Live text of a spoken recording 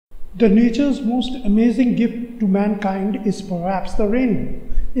The nature's most amazing gift to mankind is perhaps the rainbow.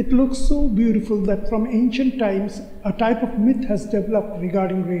 It looks so beautiful that from ancient times a type of myth has developed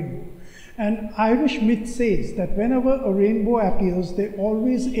regarding rainbow. An Irish myth says that whenever a rainbow appears, they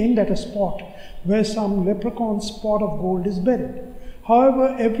always end at a spot where some leprechaun's pot of gold is buried.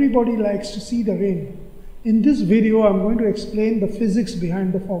 However, everybody likes to see the rainbow. In this video, I'm going to explain the physics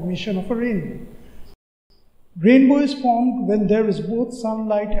behind the formation of a rainbow. Rainbow is formed when there is both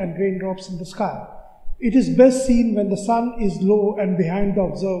sunlight and raindrops in the sky. It is best seen when the sun is low and behind the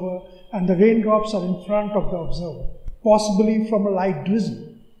observer and the raindrops are in front of the observer, possibly from a light drizzle.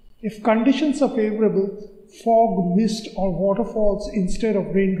 If conditions are favorable, fog, mist or waterfalls instead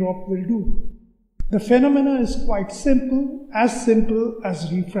of raindrop will do. The phenomena is quite simple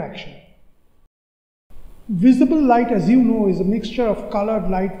as refraction. Visible light, as you know, is a mixture of colored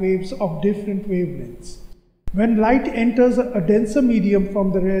light waves of different wavelengths. When light enters a denser medium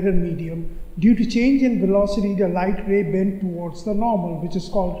from the rarer medium, due to change in velocity, the light ray bends towards the normal, which is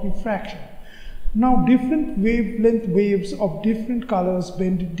called refraction. Now, different wavelength waves of different colors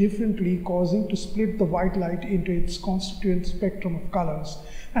bend differently, causing to split the white light into its constituent spectrum of colors,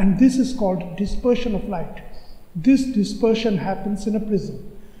 and this is called dispersion of light. This dispersion happens in a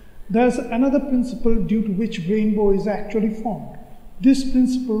prism. There is another principle due to which rainbow is actually formed. This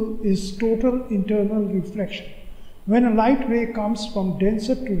principle is total internal reflection. When a light ray comes from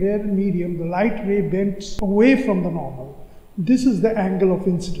denser to rarer medium, the light ray bends away from the normal. This is the angle of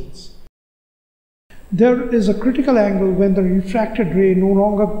incidence. There is a critical angle when the refracted ray no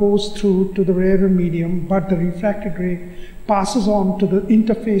longer goes through to the rarer medium, but the refracted ray passes on to the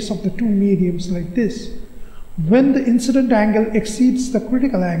interface of the two mediums like this. When the incident angle exceeds the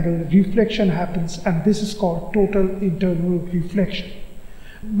critical angle, reflection happens, and this is called total internal reflection.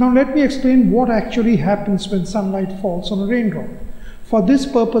 Now let me explain what actually happens when sunlight falls on a raindrop. For this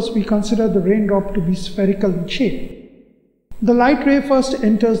purpose, we consider the raindrop to be spherical in shape. The light ray first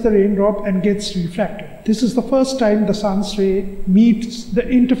enters the raindrop and gets refracted. This is the first time the sun's ray meets the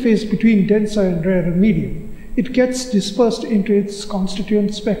interface between denser and rarer medium. It gets dispersed into its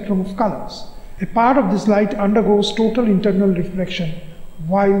constituent spectrum of colors. A part of this light undergoes total internal reflection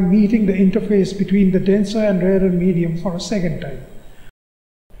while meeting the interface between the denser and rarer medium for a second time.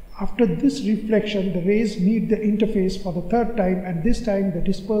 After this reflection, the rays meet the interface for the third time, and this time the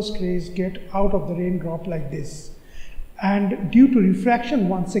dispersed rays get out of the raindrop like this. And due to refraction,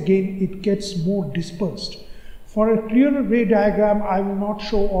 once again, it gets more dispersed. For a clearer ray diagram, I will not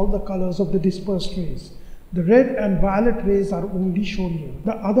show all the colors of the dispersed rays. The red and violet rays are only shown here.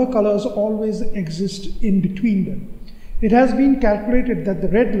 The other colors always exist in between them. It has been calculated that the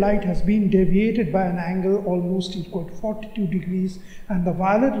red light has been deviated by an angle almost equal to 42 degrees and the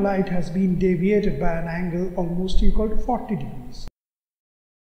violet light has been deviated by an angle almost equal to 40 degrees.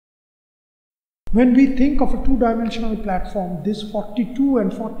 When we think of a two-dimensional platform, this 42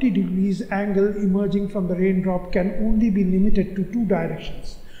 and 40 degrees angle emerging from the raindrop can only be limited to two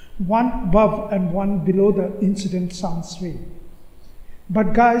directions, one above and one below the incident sun's ray.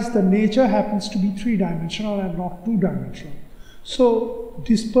 But guys, the nature happens to be three-dimensional and not two-dimensional. So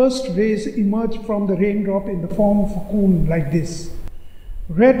dispersed rays emerge from the raindrop in the form of a cone like this.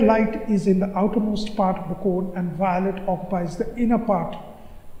 Red light is in the outermost part of the cone and violet occupies the inner part,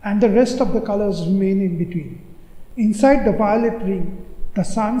 and the rest of the colors remain in between. Inside the violet ring, the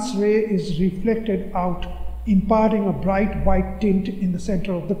sun's ray is reflected out, imparting a bright white tint in the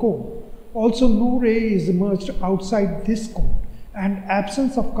center of the cone. Also, no ray is emerged outside this cone, and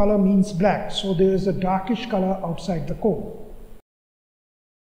absence of color means black, so there is a darkish color outside the cone.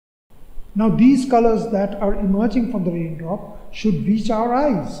 Now these colors that are emerging from the raindrop should reach our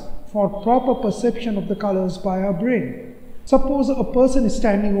eyes for proper perception of the colors by our brain. Suppose a person is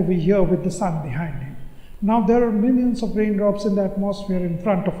standing over here with the sun behind him. Now there are millions of raindrops in the atmosphere in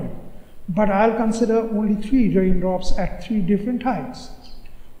front of him, but I'll consider only 3 raindrops at 3 different heights.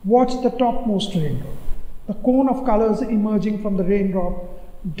 Watch the topmost raindrop. The cone of colors emerging from the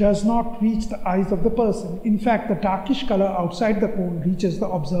raindrop does not reach the eyes of the person. In fact, the darkish color outside the cone reaches the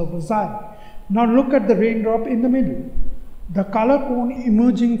observer's eye. Now look at the raindrop in the middle. The color cone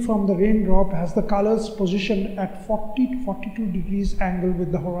emerging from the raindrop has the colors positioned at 40 to 42 degrees angle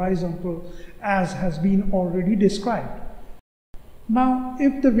with the horizontal, as has been already described. Now,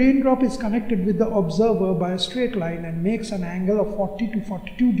 if the raindrop is connected with the observer by a straight line and makes an angle of 40 to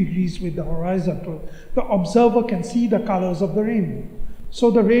 42 degrees with the horizontal, the observer can see the colors of the rainbow.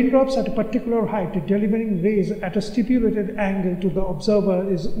 So the raindrops at a particular height delivering rays at a stipulated angle to the observer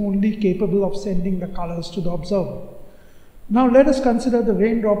is only capable of sending the colors to the observer. Now let us consider the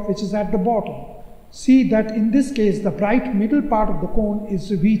raindrop which is at the bottom. See that in this case the bright middle part of the cone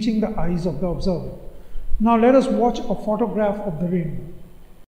is reaching the eyes of the observer. Now let us watch a photograph of the rainbow.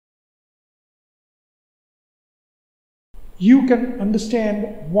 You can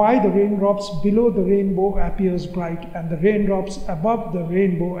understand why the raindrops below the rainbow appears bright and the raindrops above the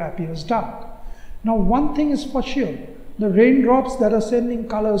rainbow appears dark. Now one thing is for sure, the raindrops that are sending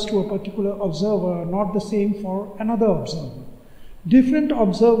colors to a particular observer are not the same for another observer. Different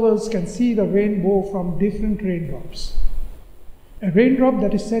observers can see the rainbow from different raindrops. A raindrop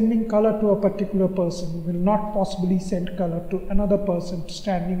that is sending color to a particular person will not possibly send color to another person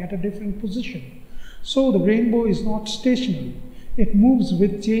standing at a different position. So the rainbow is not stationary. It moves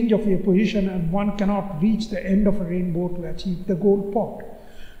with change of your position and one cannot reach the end of a rainbow to achieve the goal pot.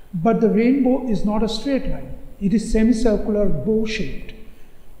 But the rainbow is not a straight line. It is semicircular, bow-shaped.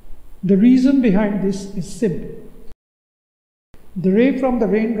 The reason behind this is simple. The ray from the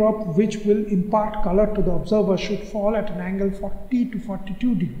raindrop which will impart color to the observer should fall at an angle 40 to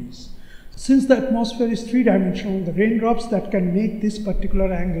 42 degrees. Since the atmosphere is three-dimensional, the raindrops that can make this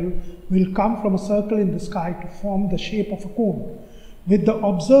particular angle will come from a circle in the sky to form the shape of a cone, with the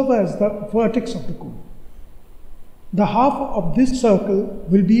observer as the vertex of the cone. The half of this circle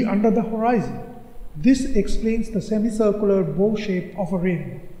will be under the horizon. This explains the semicircular bow shape of a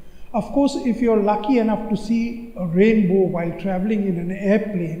rainbow. Of course, if you are lucky enough to see a rainbow while traveling in an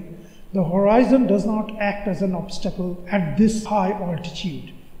airplane, the horizon does not act as an obstacle at this high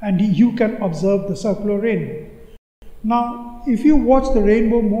altitude, and you can observe the circular rainbow. Now, if you watch the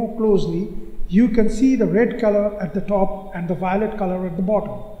rainbow more closely, you can see the red color at the top and the violet color at the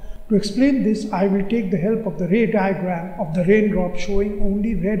bottom. To explain this, I will take the help of the ray diagram of the raindrop showing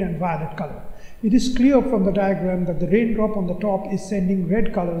only red and violet color. It is clear from the diagram that the raindrop on the top is sending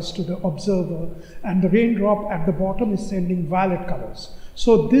red colors to the observer and the raindrop at the bottom is sending violet colors.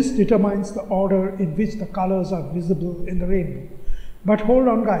 So this determines the order in which the colors are visible in the rainbow. But hold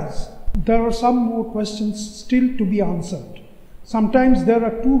on guys, there are some more questions still to be answered. Sometimes there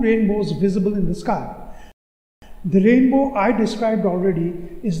are two rainbows visible in the sky. The rainbow I described already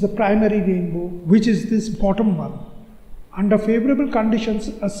is the primary rainbow, which is this bottom one. Under favorable conditions,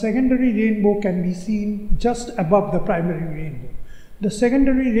 a secondary rainbow can be seen just above the primary rainbow. The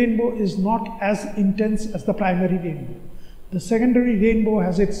secondary rainbow is not as intense as the primary rainbow. The secondary rainbow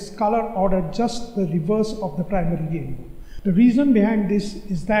has its color order just the reverse of the primary rainbow. The reason behind this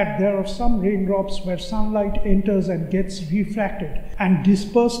is that there are some raindrops where sunlight enters and gets refracted and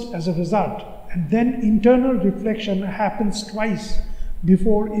dispersed as a result, and then internal reflection happens twice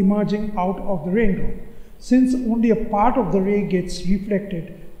before emerging out of the raindrop. Since only a part of the ray gets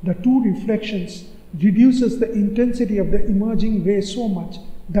reflected, the two reflections reduces the intensity of the emerging ray so much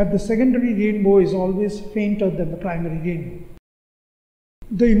that the secondary rainbow is always fainter than the primary rainbow.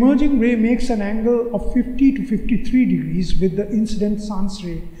 The emerging ray makes an angle of 50 to 53 degrees with the incident sun's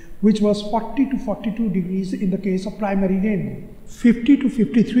ray, which was 40 to 42 degrees in the case of primary rainbow. 50 to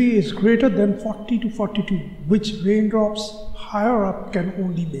 53 is greater than 40 to 42, which raindrops higher up can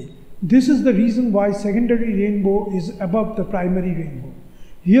only make. This is the reason why secondary rainbow is above the primary rainbow.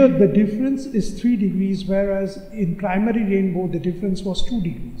 Here the difference is 3 degrees, whereas in primary rainbow the difference was 2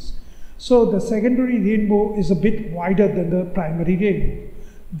 degrees. So the secondary rainbow is a bit wider than the primary rainbow.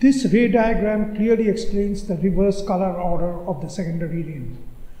 This ray diagram clearly explains the reverse color order of the secondary rainbow.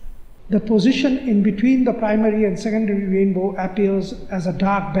 The position in between the primary and secondary rainbow appears as a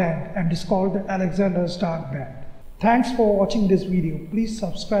dark band and is called the Alexander's dark band. Thanks for watching this video. Please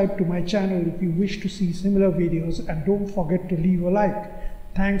subscribe to my channel if you wish to see similar videos and don't forget to leave a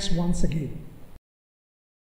like. Thanks once again.